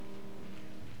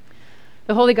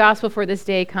The Holy Gospel for this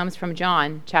day comes from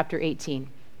John, chapter 18.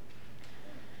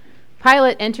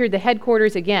 Pilate entered the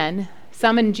headquarters again,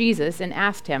 summoned Jesus, and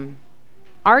asked him,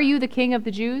 "Are you the king of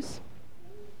the Jews?"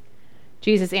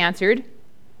 Jesus answered,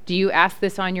 "Do you ask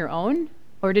this on your own,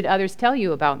 or did others tell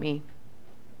you about me?"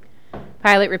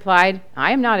 Pilate replied,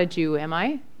 "I am not a Jew, am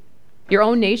I? Your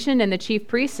own nation and the chief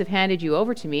priests have handed you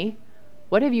over to me.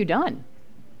 What have you done?"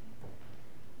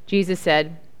 Jesus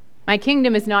said, "My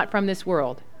kingdom is not from this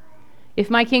world. If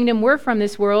my kingdom were from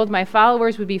this world, my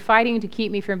followers would be fighting to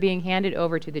keep me from being handed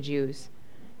over to the Jews.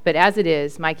 But as it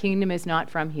is, my kingdom is not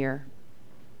from here."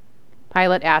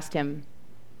 Pilate asked him,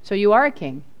 "So you are a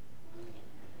king?"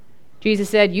 Jesus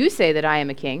said, "You say that I am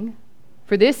a king.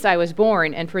 For this I was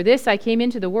born, and for this I came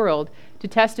into the world, to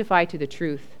testify to the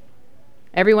truth.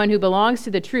 Everyone who belongs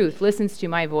to the truth listens to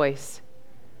my voice."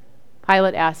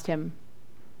 Pilate asked him,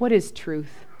 "What is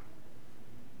truth?"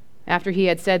 After he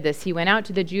had said this, he went out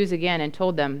to the Jews again and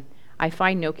told them, "I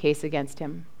find no case against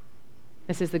him."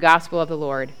 This is the gospel of the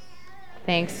Lord.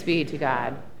 Thanks be to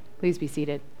God. Please be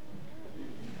seated.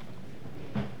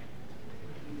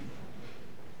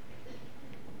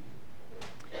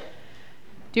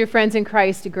 Dear friends in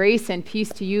Christ, grace and peace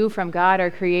to you from God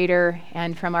our Creator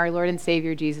and from our Lord and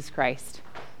Savior Jesus Christ.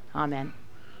 Amen.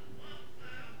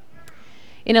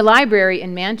 In a library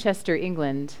in Manchester,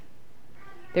 England,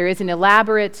 there is an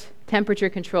elaborate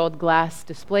temperature-controlled glass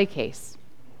display case.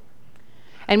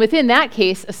 And within that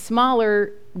case, a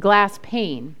smaller glass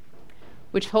pane,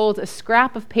 which holds a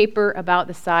scrap of paper about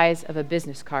the size of a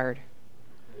business card.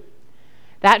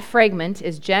 That fragment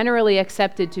is generally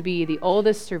accepted to be the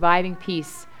oldest surviving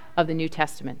piece of the New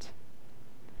Testament.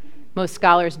 Most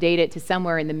scholars date it to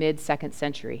somewhere in the mid-2nd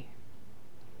century.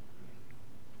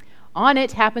 On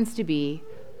it happens to be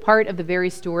part of the very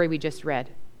story we just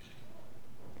read.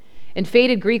 In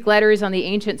faded Greek letters on the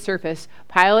ancient surface,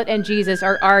 Pilate and Jesus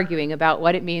are arguing about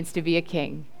what it means to be a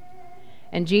king.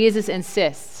 And Jesus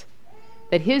insists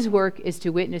that his work is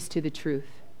to witness to the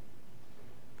truth.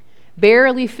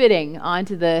 Barely fitting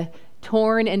onto the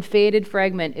torn and faded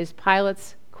fragment is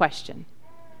Pilate's question.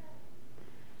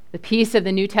 The piece of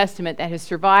the New Testament that has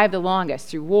survived the longest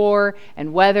through war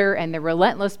and weather and the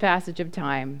relentless passage of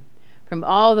time. From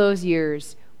all those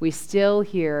years, we still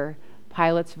hear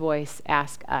Pilate's voice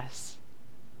ask us,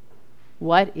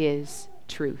 "What is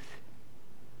truth?"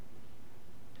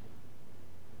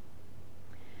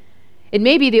 It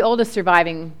may be the oldest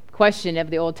surviving question of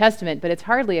the Old Testament, but it's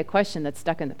hardly a question that's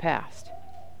stuck in the past.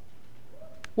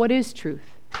 What is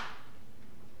truth?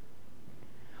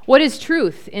 What is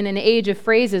truth in an age of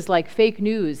phrases like fake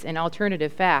news and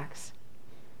alternative facts?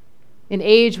 An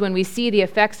age when we see the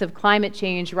effects of climate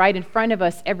change right in front of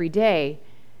us every day,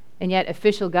 and yet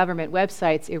official government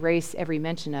websites erase every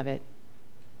mention of it.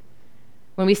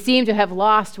 When we seem to have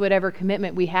lost whatever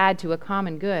commitment we had to a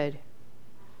common good.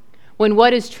 When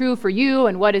what is true for you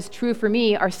and what is true for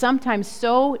me are sometimes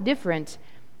so different,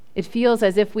 it feels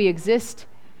as if we exist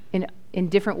in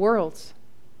different worlds.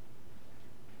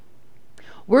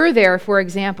 Were there, for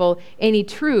example, any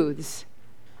truths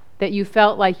that you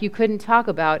felt like you couldn't talk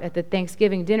about at the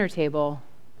Thanksgiving dinner table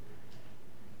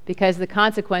because the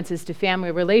consequences to family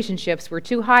relationships were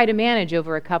too high to manage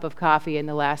over a cup of coffee and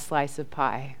the last slice of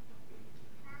pie?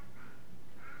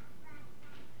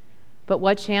 But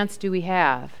what chance do we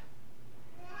have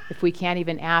if we can't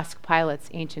even ask Pilate's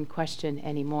ancient question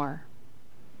anymore?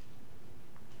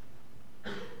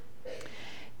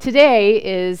 Today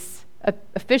is an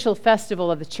official festival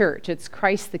of the church. It's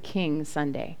Christ the King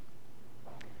Sunday.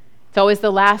 It's always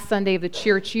the last Sunday of the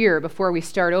church year before we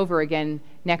start over again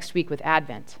next week with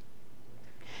Advent.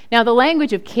 Now, the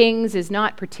language of kings is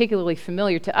not particularly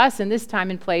familiar to us in this time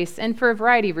and place, and for a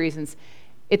variety of reasons,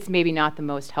 it's maybe not the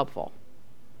most helpful.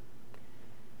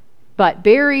 But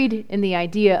buried in the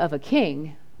idea of a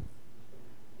king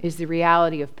is the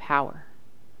reality of power.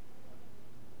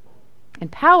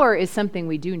 And power is something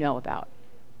we do know about.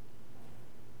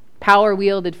 Power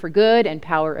wielded for good and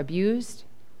power abused.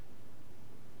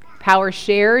 Power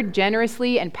shared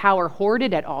generously and power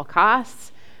hoarded at all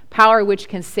costs. Power which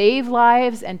can save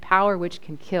lives and power which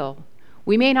can kill.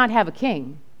 We may not have a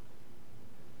king,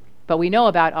 but we know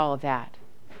about all of that.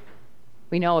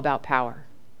 We know about power.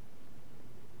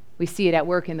 We see it at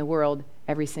work in the world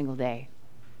every single day.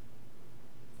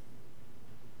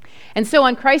 And so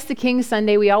on Christ the King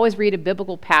Sunday, we always read a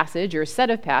biblical passage or a set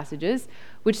of passages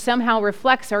which somehow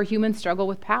reflects our human struggle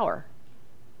with power.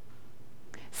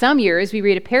 Some years we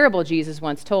read a parable Jesus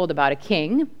once told about a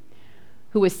king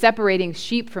who was separating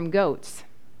sheep from goats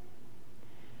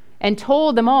and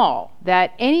told them all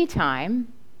that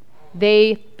anytime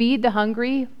they feed the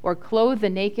hungry or clothe the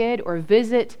naked or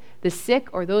visit the sick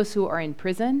or those who are in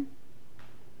prison,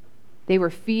 they were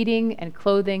feeding and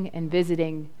clothing and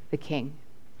visiting the King.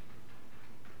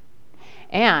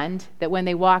 And that when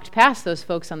they walked past those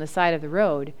folks on the side of the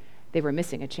road, they were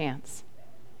missing a chance.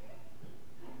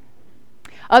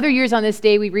 Other years on this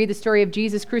day, we read the story of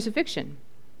Jesus' crucifixion,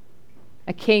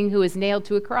 a king who was nailed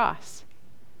to a cross,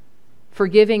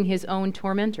 forgiving his own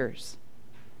tormentors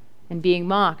and being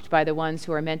mocked by the ones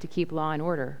who are meant to keep law and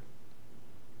order.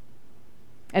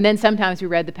 And then sometimes we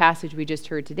read the passage we just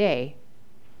heard today,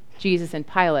 Jesus and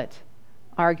Pilate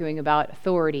arguing about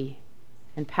authority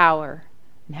and power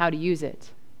and how to use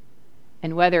it,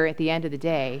 and whether at the end of the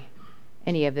day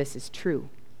any of this is true.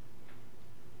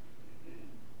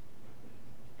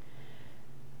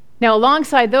 Now,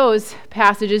 alongside those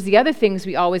passages, the other things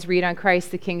we always read on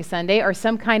Christ the King Sunday are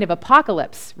some kind of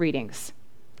apocalypse readings.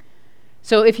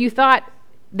 So if you thought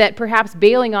that perhaps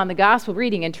bailing on the gospel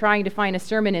reading and trying to find a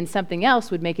sermon in something else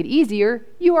would make it easier,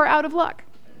 you are out of luck.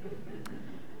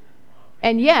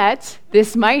 And yet,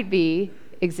 this might be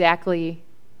exactly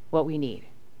what we need.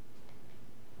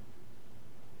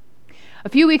 A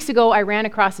few weeks ago, I ran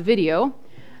across a video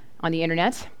on the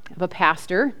internet of a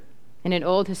pastor in an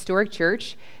old historic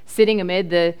church sitting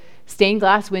amid the stained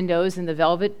glass windows and the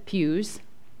velvet pews,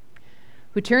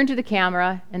 who turned to the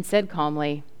camera and said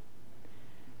calmly,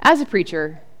 "As a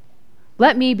preacher,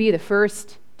 let me be the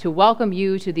first to welcome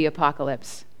you to the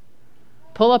apocalypse.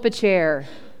 Pull up a chair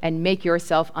and make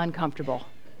yourself uncomfortable."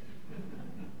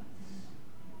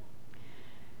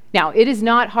 Now, it is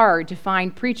not hard to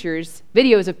find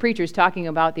videos of preachers talking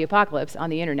about the apocalypse on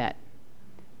the internet.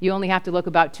 You only have to look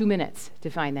about 2 minutes to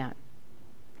find that.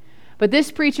 But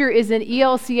this preacher is an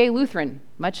ELCA Lutheran,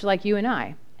 much like you and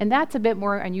I, and that's a bit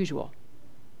more unusual.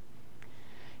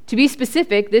 To be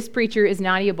specific, this preacher is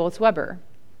Nadia Bolz-Weber,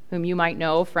 whom you might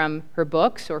know from her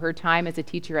books or her time as a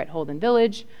teacher at Holden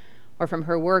Village, or from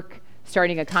her work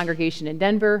starting a congregation in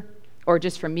Denver, or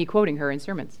just from me quoting her in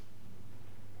sermons.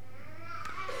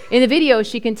 In the video,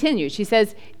 she continues. She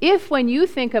says, "If when you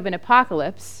think of an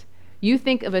apocalypse, you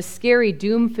think of a scary,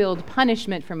 doom-filled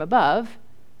punishment from above,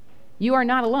 you are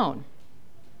not alone.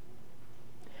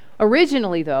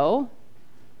 Originally, though,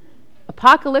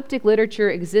 apocalyptic literature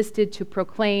existed to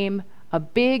proclaim a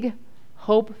big,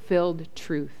 hope-filled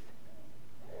truth.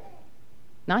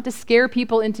 Not to scare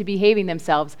people into behaving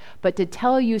themselves, but to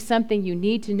tell you something you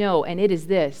need to know, and it is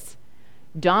this: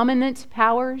 dominant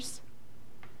powers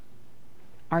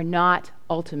are not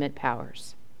ultimate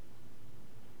powers.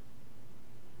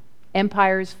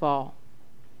 Empires fall.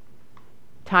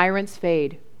 Tyrants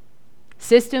fade.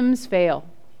 Systems fail.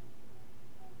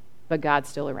 But God's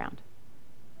still around."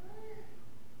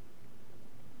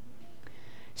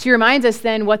 She reminds us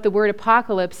then what the word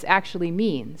apocalypse actually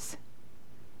means.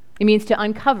 It means to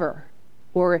uncover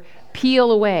or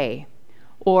peel away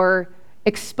or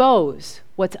expose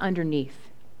what's underneath.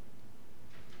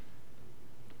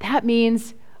 That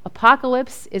means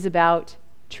apocalypse is about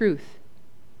truth.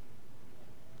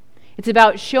 It's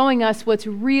about showing us what's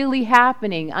really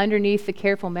happening underneath the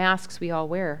careful masks we all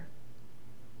wear.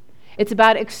 It's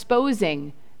about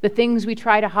exposing the things we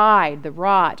try to hide, the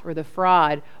rot or the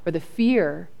fraud or the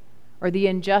fear or the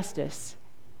injustice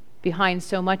behind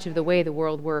so much of the way the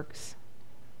world works.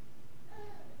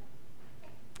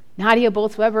 Nadia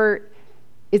Bolz-Weber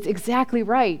is exactly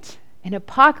right. An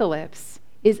apocalypse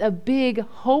is a big,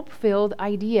 hope-filled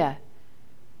idea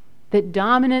that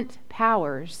dominant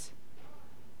powers,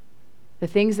 the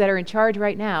things that are in charge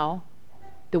right now,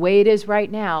 the way it is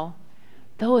right now,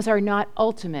 those are not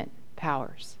ultimate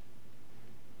powers.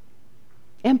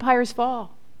 Empires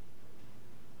fall.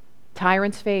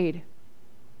 Tyrants fade.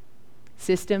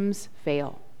 Systems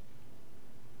fail.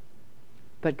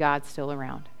 But God's still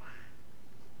around.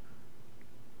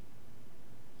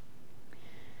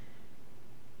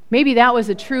 Maybe that was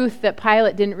a truth that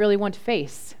Pilate didn't really want to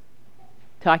face,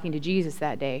 talking to Jesus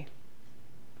that day.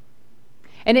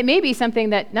 And it may be something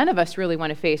that none of us really want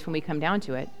to face when we come down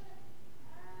to it.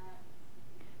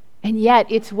 And yet,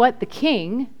 it's what the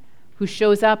King, who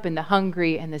shows up in the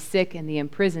hungry and the sick and the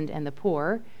imprisoned and the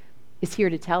poor, is here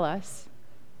to tell us.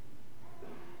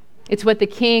 It's what the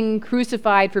King,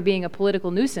 crucified for being a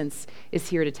political nuisance, is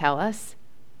here to tell us.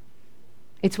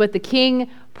 It's what the King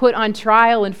put on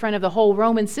trial in front of the whole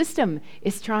Roman system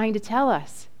is trying to tell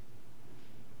us.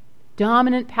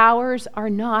 Dominant powers are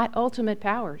not ultimate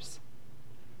powers.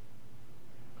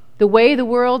 The way the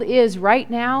world is right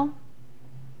now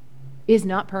is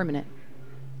not permanent.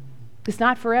 It's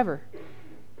not forever.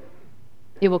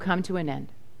 It will come to an end.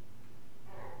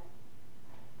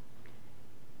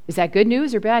 Is that good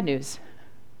news or bad news?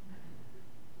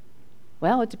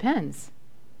 Well, it depends.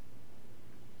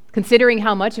 Considering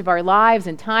how much of our lives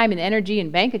and time and energy and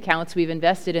bank accounts we've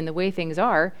invested in the way things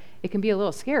are, it can be a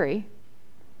little scary.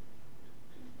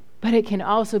 But it can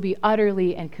also be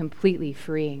utterly and completely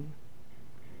freeing.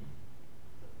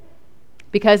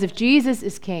 Because if Jesus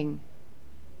is king,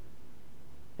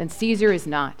 then Caesar is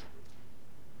not.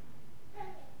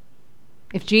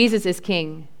 If Jesus is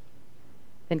king,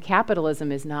 then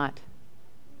capitalism is not.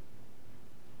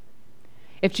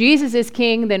 If Jesus is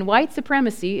king, then white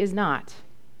supremacy is not.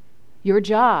 Your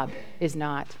job is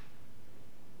not.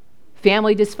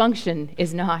 Family dysfunction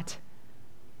is not.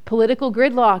 Political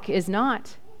gridlock is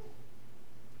not.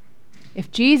 If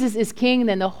Jesus is king,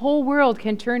 then the whole world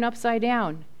can turn upside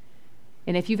down.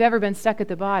 And if you've ever been stuck at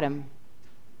the bottom,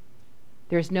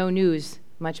 there's no news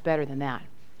much better than that.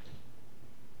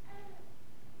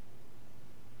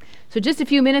 So just a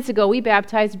few minutes ago, we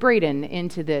baptized Braden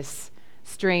into this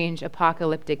strange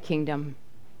apocalyptic kingdom.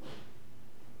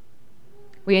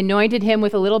 We anointed him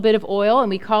with a little bit of oil, and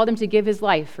we called him to give his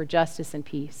life for justice and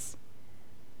peace.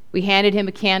 We handed him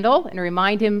a candle and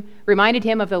reminded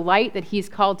him of the light that he's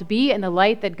called to be and the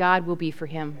light that God will be for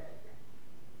him.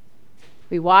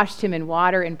 We washed him in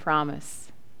water and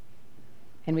promise.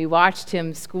 And we watched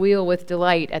him squeal with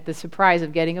delight at the surprise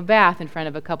of getting a bath in front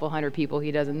of a couple hundred people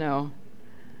he doesn't know.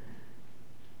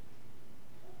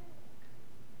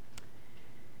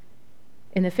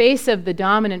 In the face of the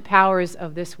dominant powers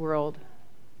of this world,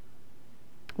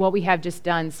 what we have just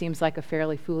done seems like a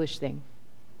fairly foolish thing.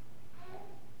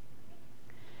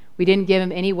 We didn't give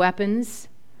him any weapons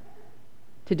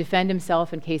to defend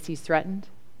himself in case he's threatened.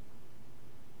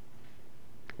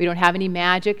 We don't have any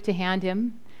magic to hand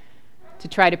him to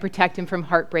try to protect him from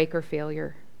heartbreak or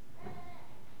failure.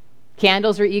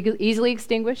 Candles are easily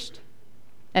extinguished,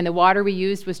 and the water we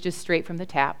used was just straight from the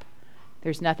tap.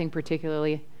 There's nothing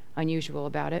particularly unusual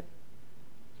about it.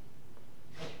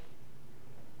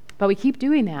 But we keep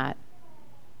doing that.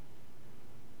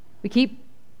 We keep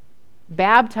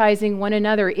baptizing one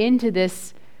another into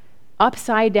this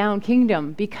upside-down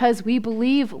kingdom because we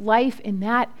believe life in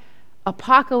that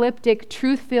apocalyptic,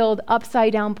 truth-filled,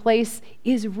 upside-down place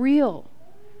is real.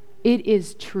 It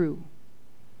is true.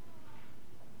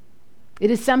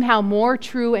 It is somehow more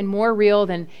true and more real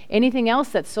than anything else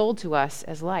that's sold to us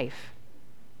as life.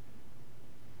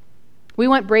 We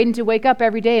want Braden to wake up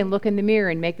every day and look in the mirror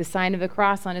and make the sign of the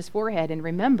cross on his forehead and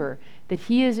remember that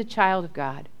he is a child of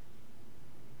God.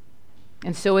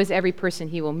 And so is every person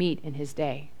he will meet in his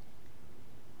day.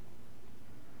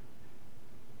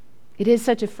 It is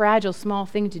such a fragile, small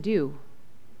thing to do.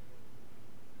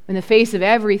 In the face of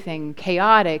everything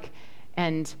chaotic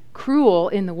and cruel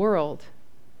in the world,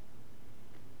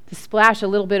 to splash a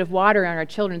little bit of water on our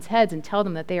children's heads and tell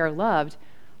them that they are loved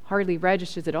hardly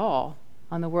registers at all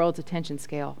on the world's attention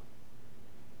scale.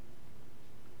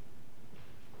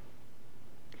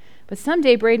 But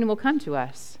someday Braden will come to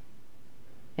us,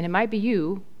 and it might be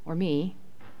you or me.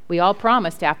 We all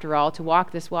promised, after all, to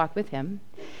walk this walk with him.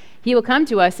 He will come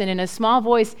to us, and in a small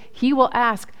voice, he will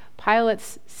ask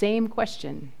Pilate's same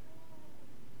question.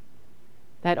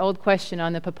 That old question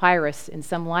on the papyrus in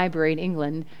some library in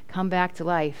England, come back to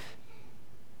life.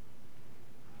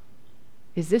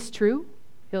 Is this true?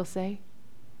 He'll say.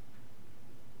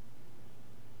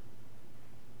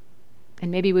 And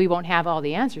maybe we won't have all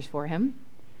the answers for him.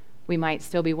 We might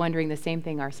still be wondering the same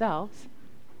thing ourselves.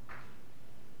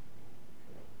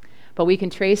 But we can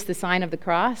trace the sign of the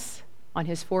cross on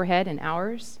his forehead and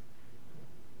ours.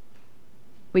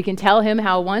 We can tell him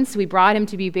how once we brought him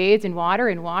to be bathed in water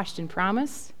and washed in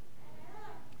promise.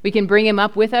 We can bring him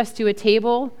up with us to a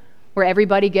table where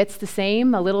everybody gets the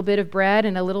same, a little bit of bread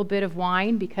and a little bit of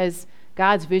wine, because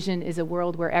God's vision is a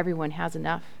world where everyone has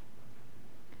enough.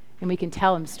 And we can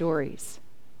tell him stories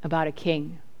about a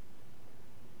king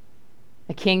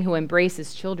who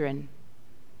embraces children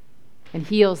and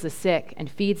heals the sick and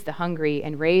feeds the hungry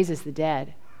and raises the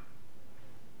dead,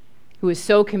 who is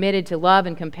so committed to love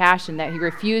and compassion that he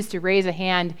refused to raise a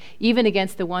hand even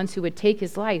against the ones who would take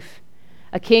his life,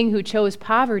 a king who chose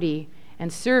poverty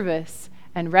and service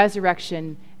and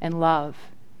resurrection and love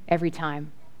every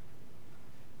time.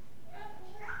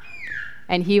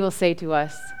 And he will say to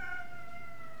us,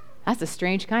 that's a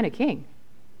strange kind of king.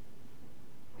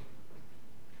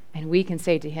 And we can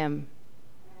say to him,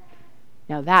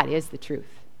 now that is the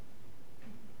truth.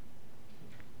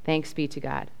 Thanks be to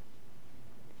God.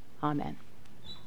 Amen.